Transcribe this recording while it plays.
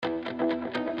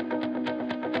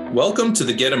Welcome to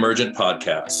the Get Emergent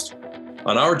podcast.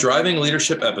 On our Driving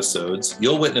Leadership episodes,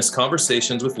 you'll witness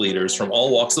conversations with leaders from all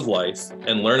walks of life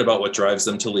and learn about what drives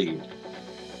them to lead.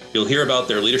 You'll hear about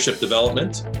their leadership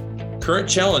development, current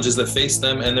challenges that face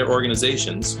them and their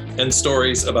organizations, and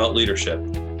stories about leadership.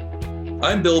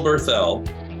 I'm Bill Berthel,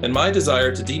 and my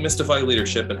desire to demystify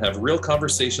leadership and have real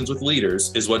conversations with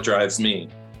leaders is what drives me.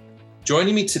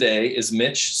 Joining me today is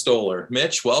Mitch Stoller.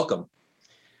 Mitch, welcome.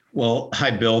 Well,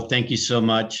 hi, Bill. Thank you so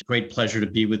much. Great pleasure to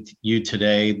be with you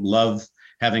today. Love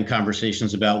having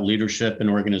conversations about leadership and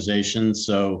organizations.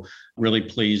 So really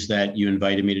pleased that you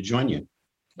invited me to join you.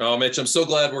 Oh, Mitch, I'm so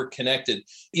glad we're connected.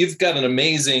 You've got an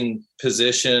amazing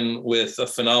position with a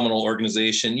phenomenal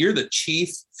organization. You're the Chief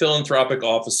Philanthropic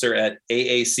Officer at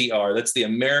AACR. That's the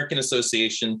American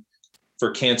Association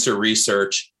for Cancer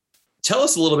Research. Tell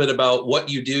us a little bit about what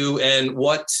you do and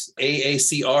what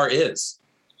AACR is.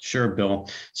 Sure, Bill.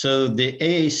 So the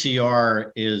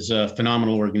AACR is a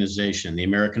phenomenal organization, the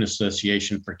American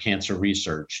Association for Cancer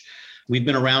Research. We've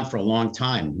been around for a long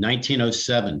time,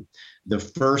 1907. The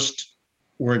first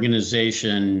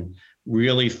organization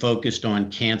really focused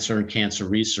on cancer and cancer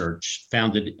research,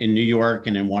 founded in New York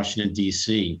and in Washington,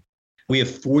 D.C. We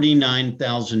have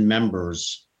 49,000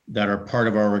 members that are part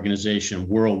of our organization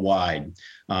worldwide,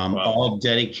 all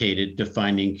dedicated to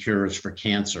finding cures for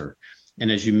cancer. And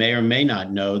as you may or may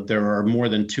not know, there are more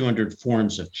than 200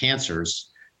 forms of cancers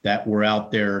that we're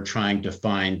out there trying to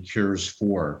find cures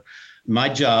for. My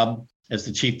job as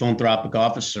the Chief Philanthropic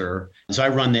Officer is I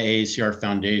run the AACR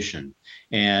Foundation.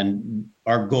 And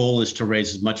our goal is to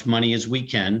raise as much money as we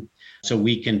can so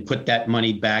we can put that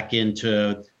money back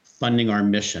into funding our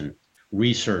mission,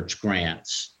 research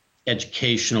grants,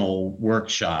 educational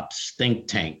workshops, think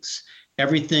tanks,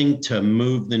 everything to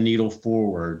move the needle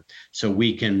forward so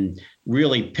we can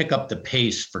really pick up the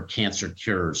pace for cancer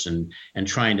cures and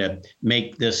trying to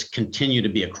make this continue to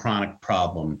be a chronic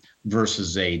problem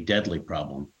versus a deadly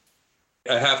problem.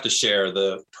 I have to share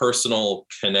the personal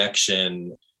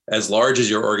connection. As large as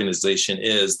your organization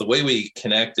is, the way we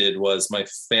connected was my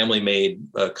family made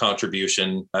a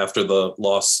contribution after the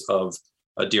loss of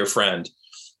a dear friend.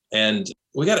 And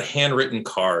we got a handwritten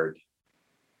card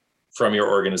from your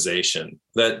organization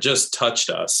that just touched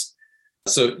us.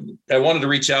 So I wanted to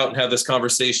reach out and have this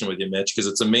conversation with you, Mitch, because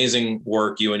it's amazing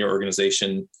work you and your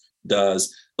organization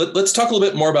does. Let's talk a little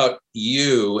bit more about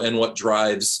you and what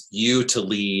drives you to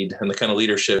lead and the kind of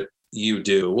leadership you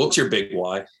do. What's your big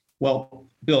why? Well,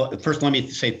 Bill, first, let me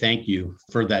say thank you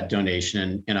for that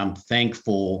donation. And I'm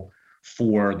thankful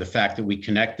for the fact that we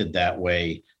connected that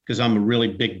way, because I'm a really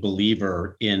big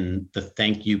believer in the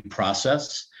thank you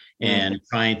process and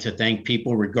trying to thank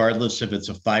people, regardless if it's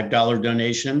a $5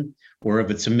 donation or if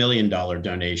it's $1 million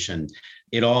donation.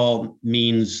 It all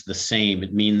means the same.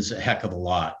 It means a heck of a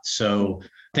lot. So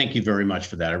thank you very much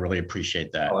for that. I really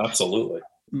appreciate that. Oh, absolutely.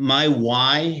 My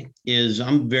why is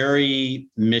I'm very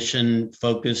mission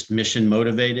focused, mission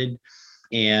motivated,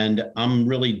 and I'm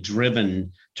really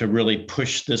driven to really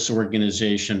push this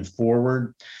organization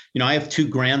forward. You know, I have 2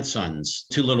 grandsons,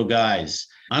 2 little guys.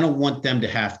 I don't want them to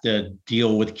have to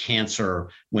deal with cancer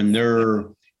when they're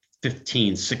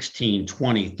 15, 16,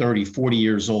 20, 30, 40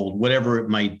 years old, whatever it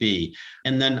might be.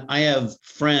 And then I have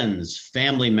friends,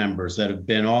 family members that have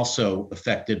been also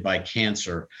affected by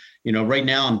cancer. You know, right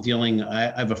now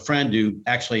I have a friend who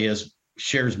actually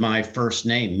shares my first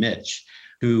name, Mitch,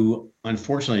 who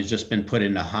unfortunately has just been put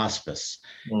into hospice.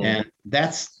 And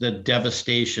that's the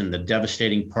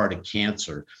devastating part of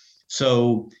cancer.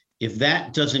 So if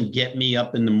that doesn't get me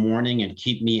up in the morning and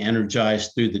keep me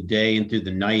energized through the day and through the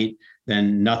night,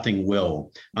 then nothing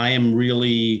will. I am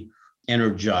really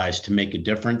energized to make a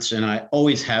difference, and I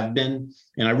always have been.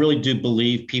 And I really do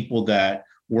believe people that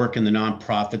work in the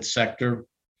nonprofit sector,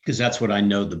 because that's what I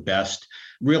know the best,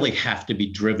 really have to be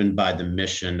driven by the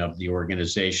mission of the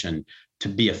organization to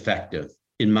be effective,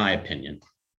 in my opinion.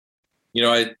 You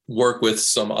know, I work with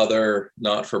some other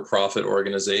not-for-profit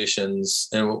organizations,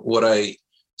 and what I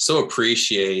so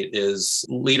appreciate is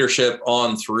leadership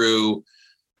on through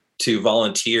to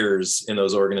volunteers in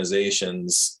those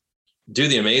organizations do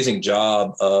the amazing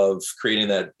job of creating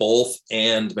that both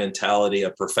and mentality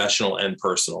of professional and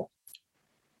personal.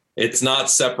 It's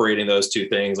not separating those two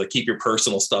things, like keep your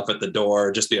personal stuff at the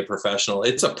door, just be a professional.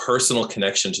 It's a personal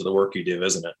connection to the work you do,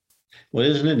 isn't it? Well,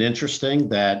 isn't it interesting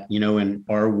that, you know, in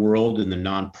our world, in the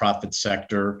nonprofit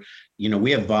sector, you know,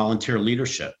 we have volunteer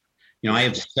leadership. You know, I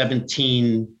have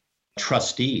 17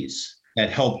 trustees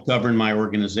that help govern my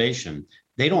organization.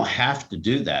 They don't have to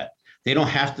do that. They don't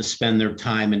have to spend their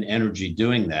time and energy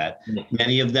doing that.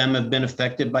 Many of them have been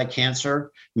affected by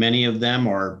cancer. Many of them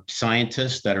are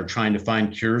scientists that are trying to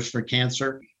find cures for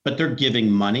cancer. but they're giving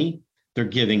money, they're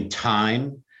giving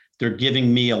time, they're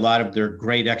giving me a lot of their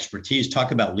great expertise.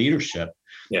 Talk about leadership.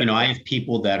 Yeah. I have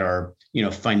people that are,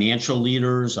 financial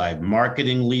leaders, I have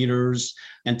marketing leaders.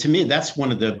 And to me, that's one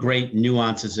of the great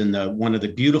nuances and one of the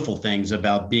beautiful things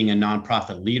about being a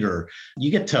nonprofit leader.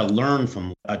 You get to learn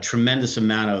from a tremendous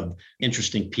amount of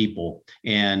interesting people.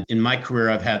 And in my career,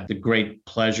 I've had the great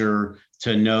pleasure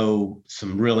to know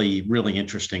some really, really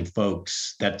interesting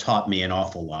folks that taught me an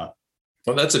awful lot.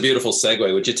 Well, that's a beautiful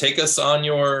segue. Would you take us on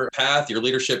your path, your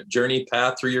leadership journey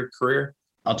path through your career?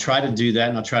 I'll try to do that,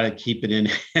 and I'll try to keep it in,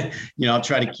 I'll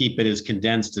try to keep it as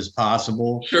condensed as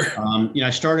possible. Sure.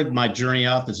 I started my journey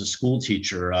off as a school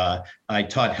teacher. I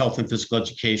taught health and physical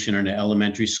education at an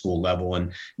elementary school level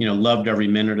and, loved every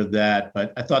minute of that.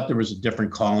 But I thought there was a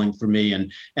different calling for me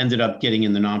and ended up getting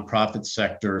in the nonprofit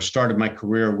sector. Started my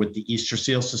career with the Easter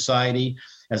Seal Society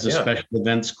as a special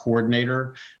events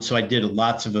coordinator. So I did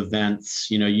lots of events,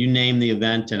 you name the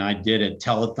event and I did it,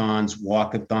 telethons,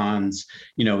 walkathons,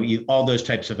 all those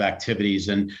types of activities,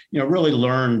 and, really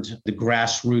learned the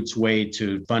grassroots way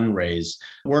to fundraise.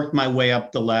 Worked my way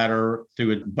up the ladder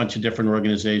through a bunch of different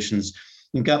organizations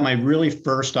and got my really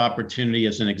first opportunity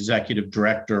as an executive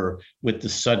director with the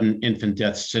Sudden Infant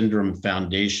Death Syndrome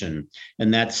Foundation.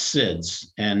 And that's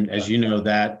SIDS. And as you know,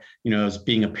 that, as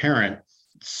being a parent,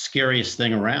 scariest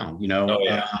thing around,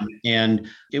 and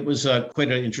it was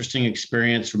quite an interesting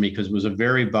experience for me because it was a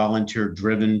very volunteer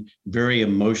driven, very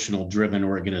emotional driven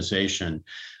organization,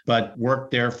 but worked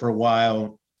there for a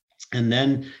while and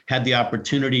then had the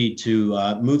opportunity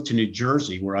to move to New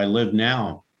Jersey, where I live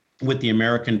now, with the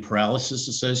American Paralysis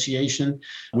Association,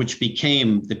 which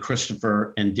became the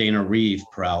Christopher and Dana Reeve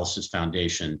Paralysis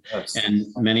Foundation. Yes. And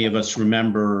many of us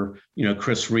remember,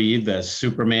 Chris Reeve as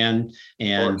Superman.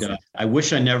 And I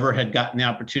wish I never had gotten the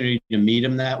opportunity to meet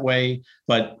him that way,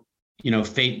 but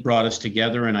fate brought us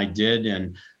together and I did.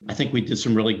 And I think we did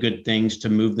some really good things to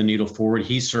move the needle forward.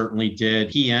 He certainly did.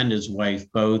 He and his wife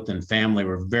both and family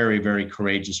were very, very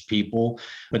courageous people,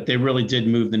 but they really did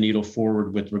move the needle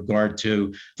forward with regard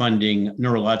to funding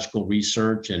neurological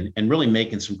research and really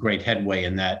making some great headway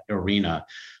in that arena.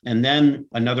 And then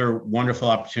another wonderful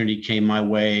opportunity came my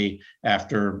way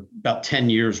after about 10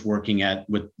 years working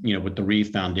with the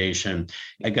Reeve Foundation.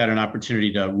 I got an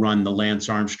opportunity to run the Lance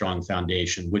Armstrong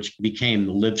Foundation, which became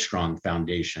the Livestrong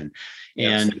Foundation.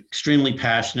 And extremely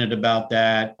passionate about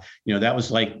that. That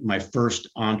was like my first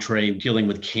entree dealing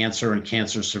with cancer and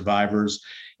cancer survivors.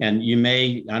 And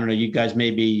you guys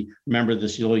maybe remember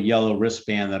this little yellow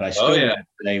wristband that I still have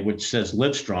today, which says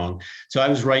Livestrong. So I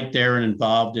was right there and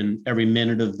involved in every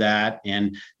minute of that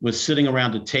and was sitting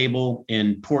around a table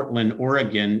in Portland,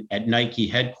 Oregon at Nike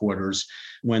headquarters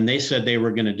when they said they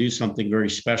were going to do something very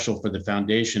special for the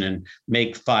foundation and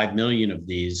make 5 million of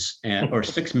these or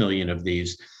 6 million of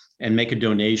these and make a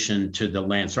donation to the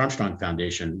Lance Armstrong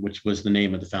Foundation, which was the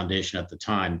name of the foundation at the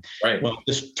time. Right. Well,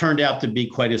 this turned out to be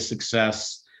quite a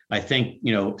success. I think,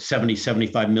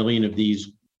 75 million of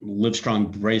these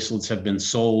Livestrong bracelets have been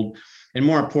sold. And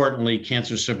more importantly,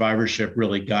 cancer survivorship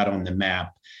really got on the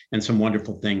map and some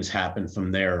wonderful things happened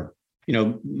from there.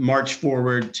 March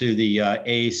forward to the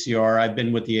AACR. I've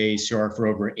been with the AACR for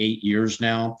over 8 years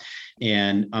now,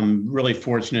 and I'm really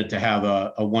fortunate to have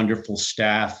a wonderful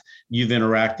staff. You've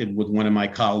interacted with one of my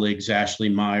colleagues, Ashley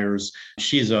Myers.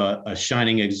 She's a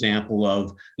shining example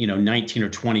of, 19 or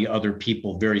 20 other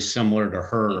people very similar to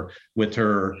her with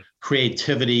her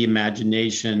creativity,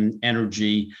 imagination,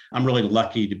 energy. I'm really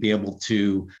lucky to be able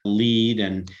to lead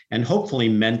and hopefully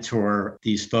mentor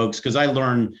these folks because I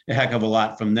learn a heck of a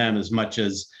lot from them as much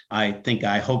as I think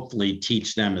I hopefully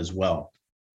teach them as well.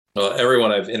 Well,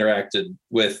 everyone I've interacted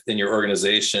with in your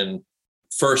organization,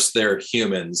 first, they're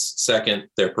humans. Second,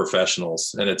 they're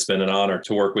professionals. And it's been an honor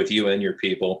to work with you and your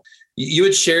people. You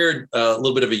had shared a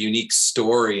little bit of a unique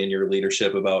story in your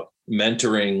leadership about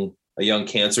mentoring a young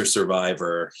cancer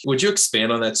survivor. Would you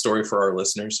expand on that story for our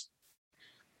listeners?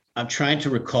 I'm trying to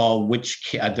recall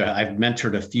I've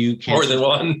mentored a few cancer. More than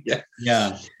one?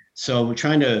 Yeah. So we're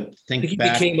trying to think he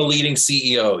back. Became a leading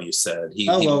CEO, you said. He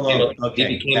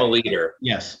became a leader.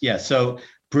 Yes. So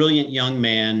brilliant young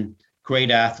man,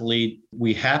 great athlete.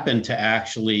 We happened to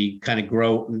actually kind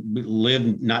of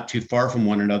live not too far from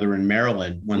one another in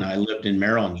Maryland when I lived in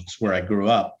Maryland. It's where I grew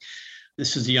up.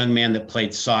 This is a young man that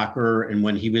played soccer. And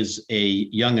when he was a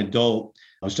young adult,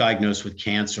 I was diagnosed with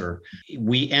cancer.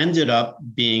 We ended up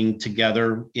being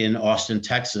together in Austin,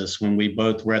 Texas, when we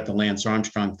both were at the Lance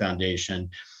Armstrong Foundation.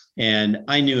 And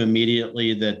I knew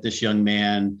immediately that this young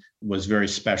man was very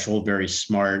special, very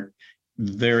smart,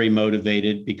 very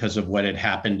motivated because of what had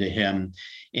happened to him,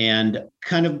 and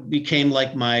kind of became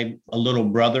like a little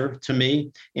brother to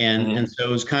me. And so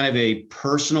it was kind of a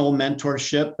personal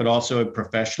mentorship, but also a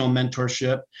professional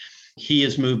mentorship. He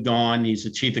has moved on. He's the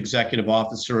chief executive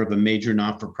officer of a major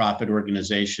not-for-profit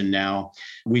organization now.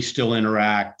 We still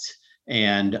interact.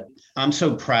 And I'm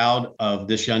so proud of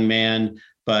this young man.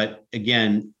 But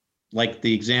again, like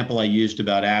the example I used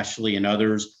about Ashley and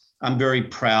others, I'm very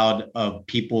proud of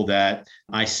people that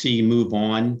I see move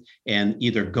on and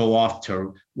either go off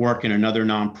to work in another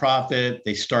nonprofit,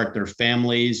 they start their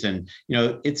families. And,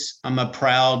 I'm a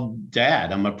proud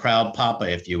dad. I'm a proud papa,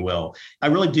 if you will. I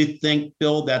really do think,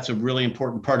 Bill, that's a really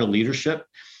important part of leadership.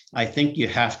 I think you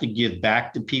have to give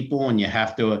back to people, and you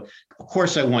have to, of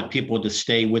course, I want people to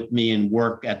stay with me and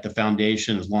work at the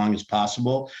foundation as long as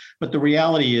possible. But the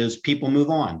reality is people move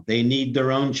on. They need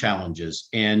their own challenges.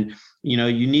 And you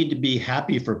need to be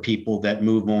happy for people that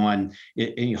move on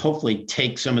and hopefully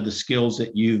take some of the skills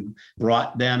that you've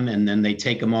brought them, and then they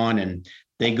take them on and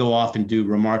they go off and do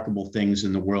remarkable things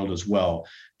in the world as well.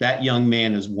 That young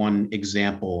man is one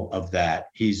example of that.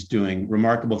 He's doing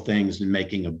remarkable things and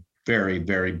making a very,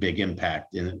 very big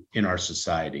impact in our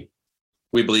society.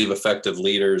 We believe effective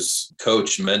leaders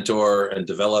coach, mentor, and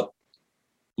develop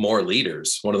more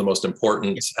leaders. One of the most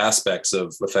important aspects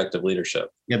of effective leadership.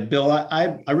 Yeah, Bill,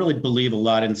 I really believe a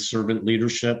lot in servant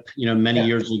leadership. Many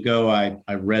years ago,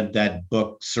 I read that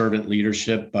book, Servant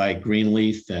Leadership by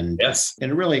Greenleaf, and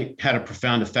it really had a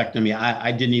profound effect on me.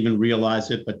 I didn't even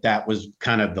realize it, but that was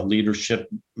kind of the leadership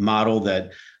model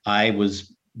that I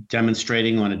was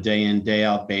demonstrating on a day in, day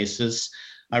out basis.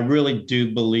 I really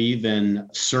do believe in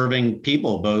serving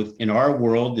people, both in our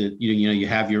world that you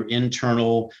have your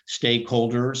internal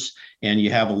stakeholders and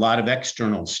you have a lot of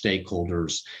external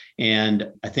stakeholders. And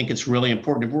I think it's really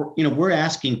important. We're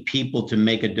asking people to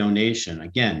make a donation.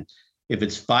 Again, if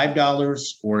it's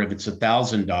 $5 or if it's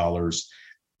 $1,000,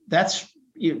 that's,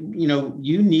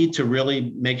 you need to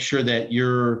really make sure that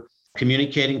you're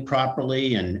communicating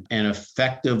properly and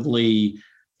effectively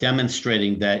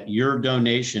demonstrating that your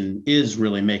donation is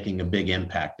really making a big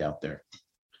impact out there.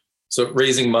 So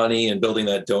raising money and building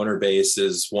that donor base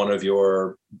is one of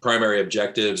your primary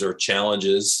objectives or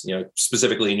challenges,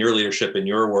 specifically in your leadership and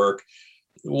your work.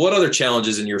 What other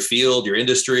challenges in your field, your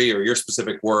industry, or your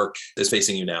specific work is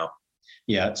facing you now?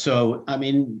 Yeah. So,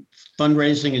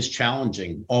 fundraising is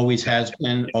challenging, always has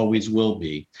been, always will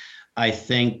be. I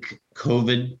think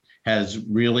COVID has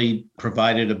really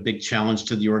provided a big challenge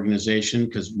to the organization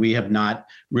because we have not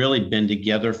really been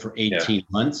together for 18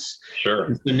 months. Sure.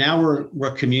 And so now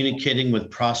we're communicating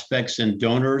with prospects and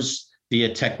donors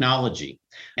via technology,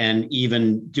 and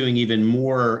even doing even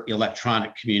more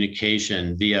electronic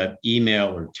communication via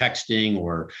email or texting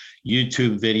or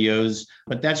YouTube videos.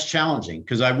 But that's challenging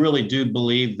because I really do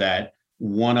believe that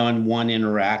one-on-one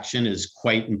interaction is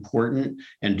quite important,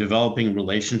 and developing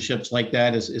relationships like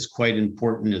that is quite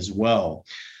important as well.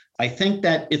 I think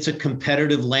that it's a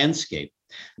competitive landscape.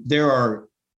 There are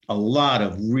a lot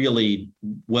of really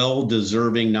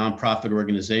well-deserving nonprofit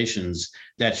organizations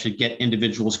that should get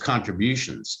individuals'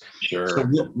 contributions. Sure. So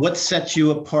what sets you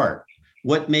apart?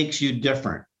 What makes you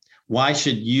different? Why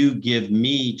should you give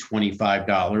me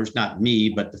 $25, not me,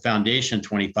 but the foundation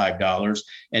 $25,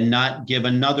 and not give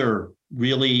another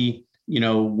really,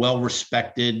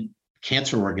 well-respected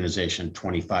cancer organization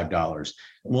 $25?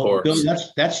 Well, Bill,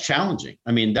 that's challenging.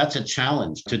 That's a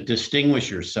challenge to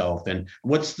distinguish yourself. And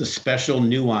what's the special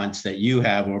nuance that you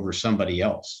have over somebody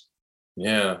else?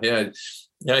 Yeah.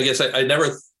 I guess I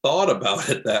never thought about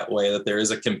it that way, that there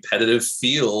is a competitive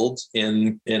field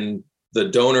in the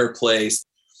donor place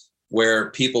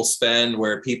where people spend,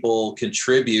 where people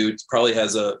contribute, probably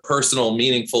has a personal,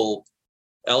 meaningful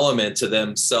element to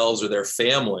themselves or their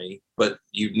family, but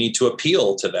you need to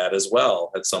appeal to that as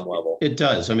well at some level. It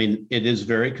does. It is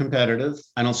very competitive.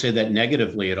 I don't say that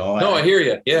negatively at all. No, I hear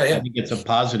you. Yeah. I think it's a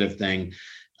positive thing.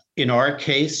 In our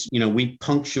case, we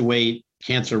punctuate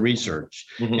cancer research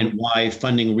and why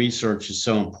funding research is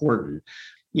so important.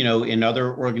 In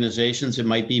other organizations, it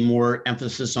might be more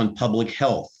emphasis on public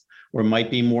health, or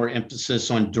might be more emphasis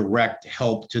on direct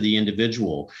help to the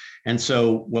individual. And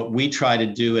so what we try to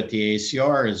do at the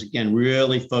AACR is, again,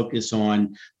 really focus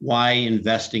on why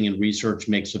investing in research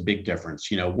makes a big difference.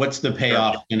 What's the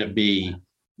payoff going to be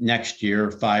next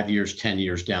year, 5 years, 10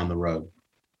 years down the road?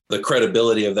 The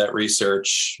credibility of that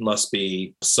research must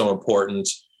be so important.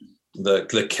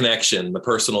 the connection, the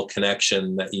personal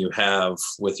connection that you have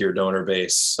with your donor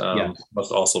base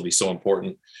must also be so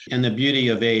important. And the beauty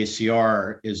of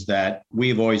AACR is that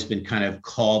we've always been kind of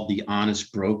called the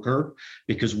honest broker,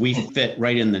 because we fit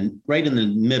right in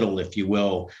the middle, if you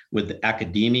will, with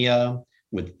academia,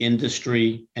 with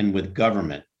industry, and with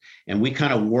government. And we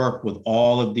kind of work with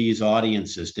all of these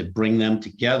audiences to bring them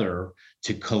together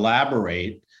to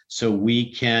collaborate so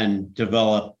we can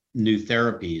develop new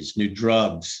therapies, new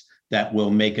drugs that will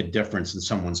make a difference in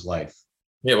someone's life.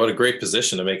 Yeah, what a great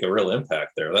position to make a real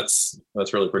impact there. That's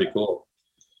really pretty cool.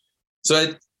 So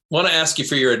I want to ask you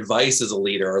for your advice as a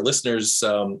leader. Our listeners,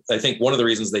 I think one of the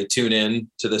reasons they tune in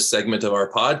to this segment of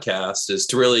our podcast is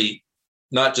to really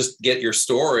not just get your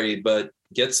story, but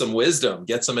get some wisdom,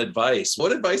 get some advice.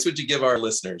 What advice would you give our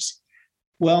listeners?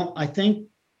 Well, I think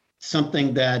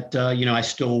something that, I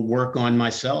still work on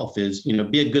myself is,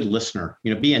 be a good listener,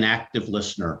 be an active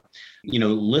listener,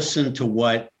 listen to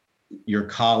what your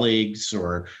colleagues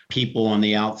or people on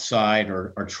the outside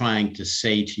are trying to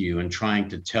say to you and trying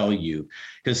to tell you.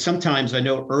 Because sometimes I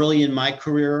know early in my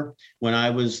career, when I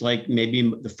was like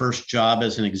maybe the first job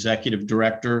as an executive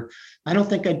director, I don't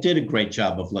think I did a great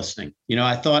job of listening.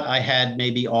 I thought I had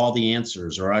maybe all the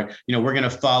answers, or we're going to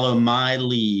follow my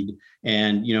lead,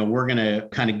 and we're going to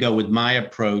kind of go with my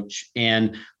approach.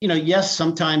 And yes,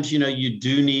 sometimes you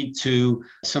do need to.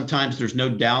 Sometimes there's no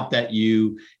doubt that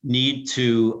you need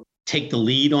to take the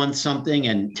lead on something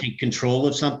and take control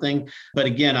of something. But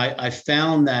again, I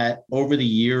found that over the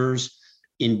years,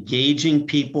 engaging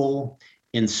people,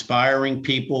 inspiring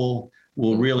people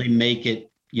will really make it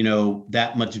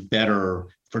that much better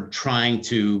for trying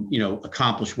to,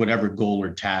 accomplish whatever goal or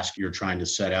task you're trying to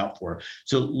set out for.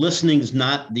 So listening is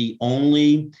not the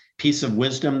only piece of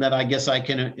wisdom that I guess I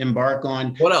can embark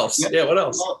on. What else? Yeah, what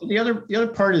else? Well, the other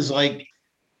part is like,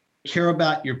 care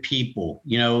about your people.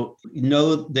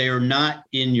 They're not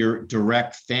in your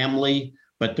direct family,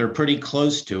 but they're pretty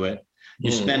close to it.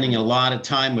 You're spending a lot of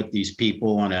time with these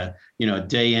people on a,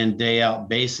 day in, day out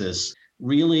basis.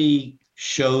 Really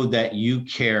show that you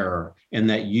care and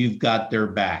that you've got their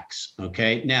backs.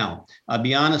 Okay. Now, I'll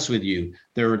be honest with you.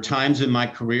 There are times in my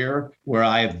career where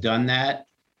I have done that,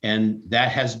 and that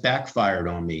has backfired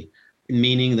on me,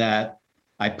 meaning that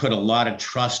I put a lot of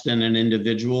trust in an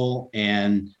individual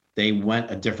and they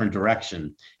went a different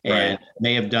direction and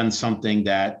may have done something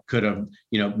that could have,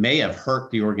 may have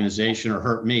hurt the organization or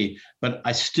hurt me. But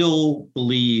I still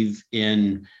believe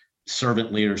in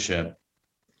servant leadership,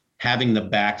 having the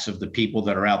backs of the people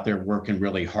that are out there working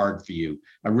really hard for you.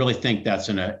 I really think that's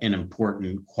an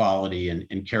important quality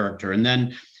and character. And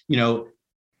then,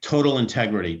 total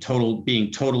integrity, being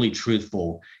totally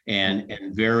truthful and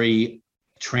very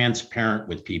transparent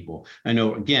with people. I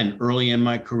know, again, early in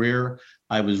my career,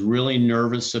 I was really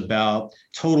nervous about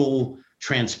total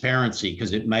transparency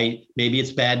because maybe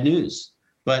it's bad news,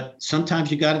 but sometimes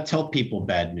you got to tell people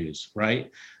bad news, right?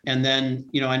 And then,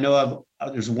 I know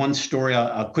there's one story,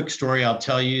 a quick story I'll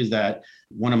tell you, that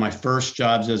one of my first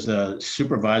jobs as a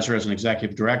supervisor, as an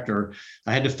executive director,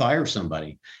 I had to fire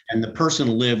somebody, and the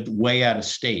person lived way out of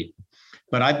state.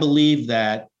 But I believed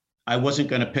that I wasn't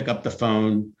going to pick up the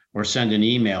phone or send an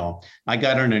email. I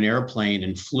got on an airplane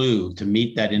and flew to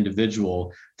meet that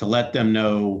individual to let them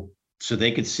know, so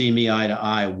they could see me eye to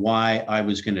eye, why I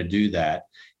was going to do that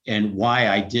and why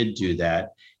I did do that.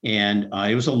 And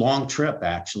it was a long trip,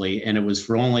 actually, and it was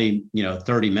for only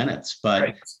 30 minutes.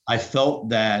 But I felt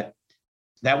that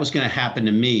was going to happen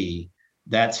to me.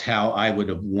 That's how I would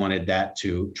have wanted that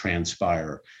to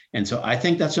transpire. And so I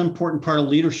think that's an important part of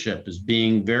leadership, is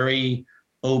being very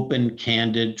open,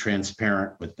 candid,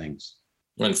 transparent with things.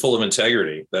 And full of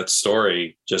integrity. That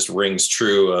story just rings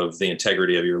true of the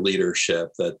integrity of your leadership,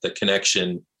 that the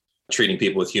connection, treating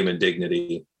people with human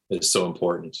dignity is so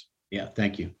important. Yeah,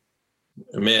 thank you.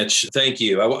 Mitch, thank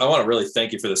you. I want to really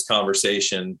thank you for this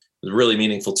conversation. It was really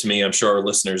meaningful to me. I'm sure our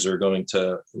listeners are going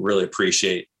to really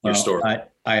appreciate your story.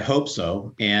 I hope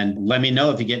so. And let me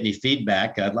know if you get any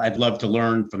feedback. I'd love to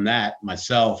learn from that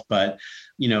myself. But,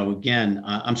 again,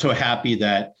 I'm so happy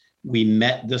that we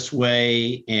met this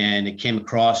way and it came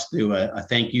across through a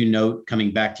thank you note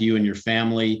coming back to you and your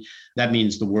family. That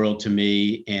means the world to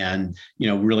me, and,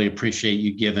 really appreciate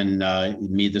you giving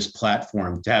me this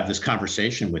platform to have this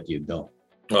conversation with you, Bill.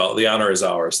 Well, the honor is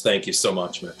ours. Thank you so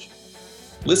much, Mitch.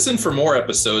 Listen for more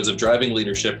episodes of Driving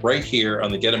Leadership right here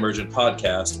on the Get Emergent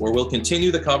podcast, where we'll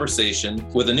continue the conversation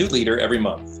with a new leader every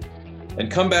month.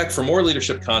 And come back for more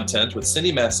leadership content with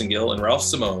Cindy Massengill and Ralph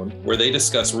Simone, where they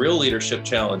discuss real leadership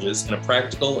challenges in a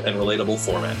practical and relatable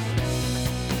format.